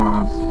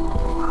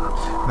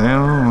They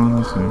don't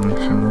wanna see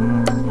me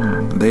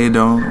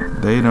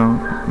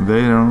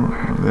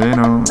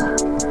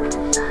shine.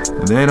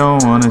 They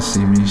don't wanna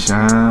see me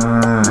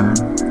shine.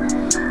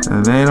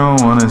 They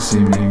don't wanna see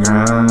me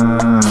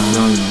grind.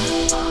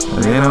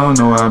 They don't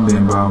know I've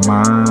been about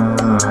mine.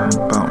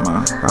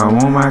 I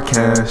want my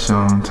cash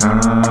on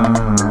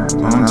time.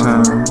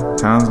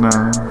 Times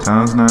now.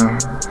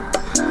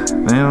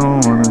 They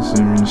don't wanna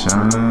see me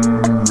shine.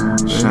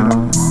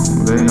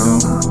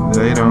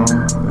 They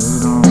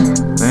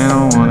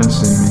don't wanna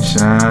see me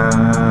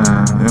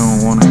shine.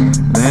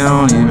 They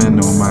don't even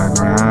know my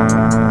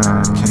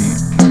grind.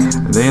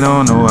 They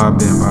don't know I've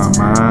been by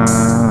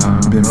mine.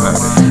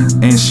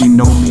 And she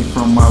know me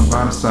from my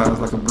vital size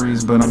like a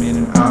breeze, but I'm in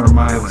and out of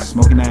my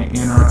smoking that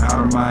inner or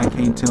outer mind.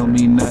 Can't tell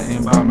me nothing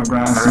about my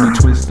grind. See me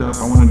twist up,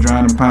 I wanna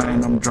drown in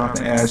pine. I'm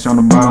dropping ash on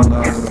the bottom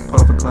of with a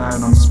puff of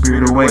cloud. I'm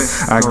spirited away.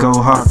 I go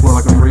hard flow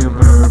like a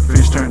river.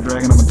 Fish turn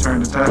dragon, I'ma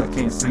turn the tide.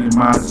 Can't see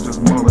mine,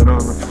 just mull it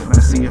over. When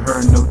I see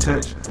her, no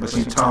touch, but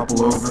she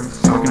topple over.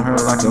 Smoking her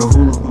like a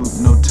hula hoop,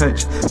 no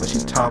touch, but she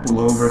topple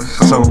over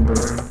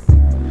sober.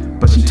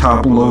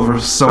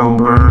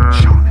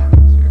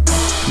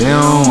 They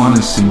don't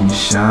wanna see me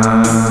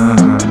shine.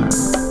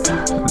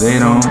 They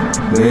don't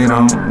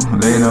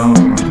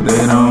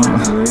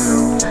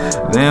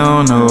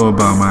know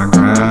about my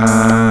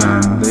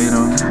grind.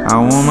 I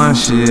want my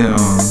shit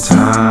on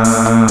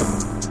time.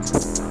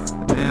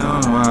 They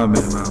don't know I've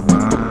been my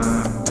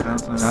mind.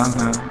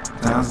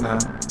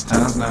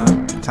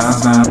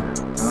 Times now.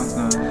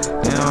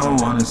 They don't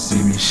wanna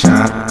see me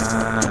shine.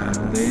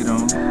 They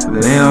don't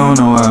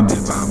know I've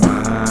been by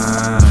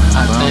mine.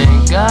 I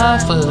thank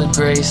God for the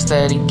grace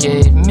that He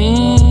gave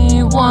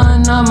me.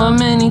 One of my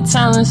many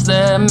talents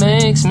that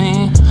makes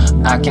me.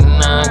 I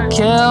cannot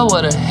care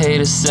what a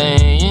hater's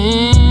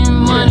saying.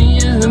 Money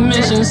is the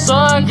mission, so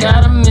I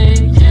gotta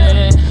make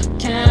it.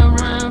 Can't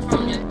run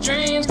from your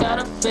dreams,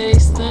 gotta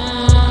face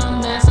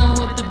them. Dancing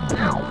with the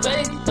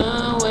faith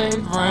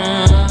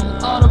unwavering.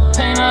 All the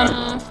pain I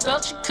done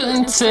felt you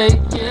couldn't take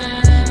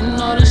it. And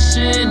all the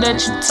shit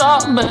that you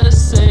talk, better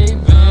save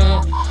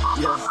it.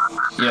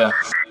 Yeah.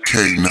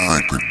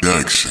 K-9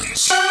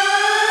 Productions.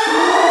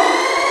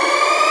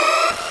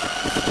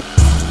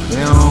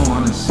 They don't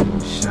wanna see me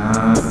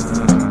shine.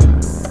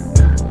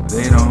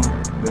 They don't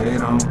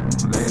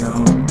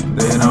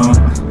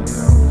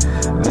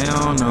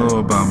know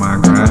about my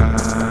grind.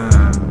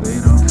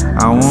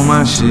 I want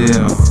my shit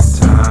on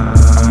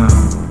time.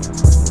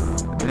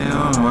 They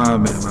don't know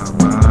I've been my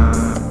mind.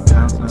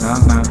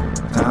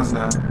 Times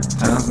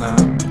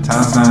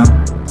now.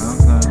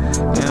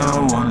 They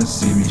don't wanna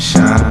see me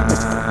shine.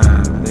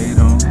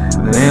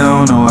 They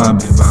don't know I've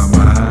been by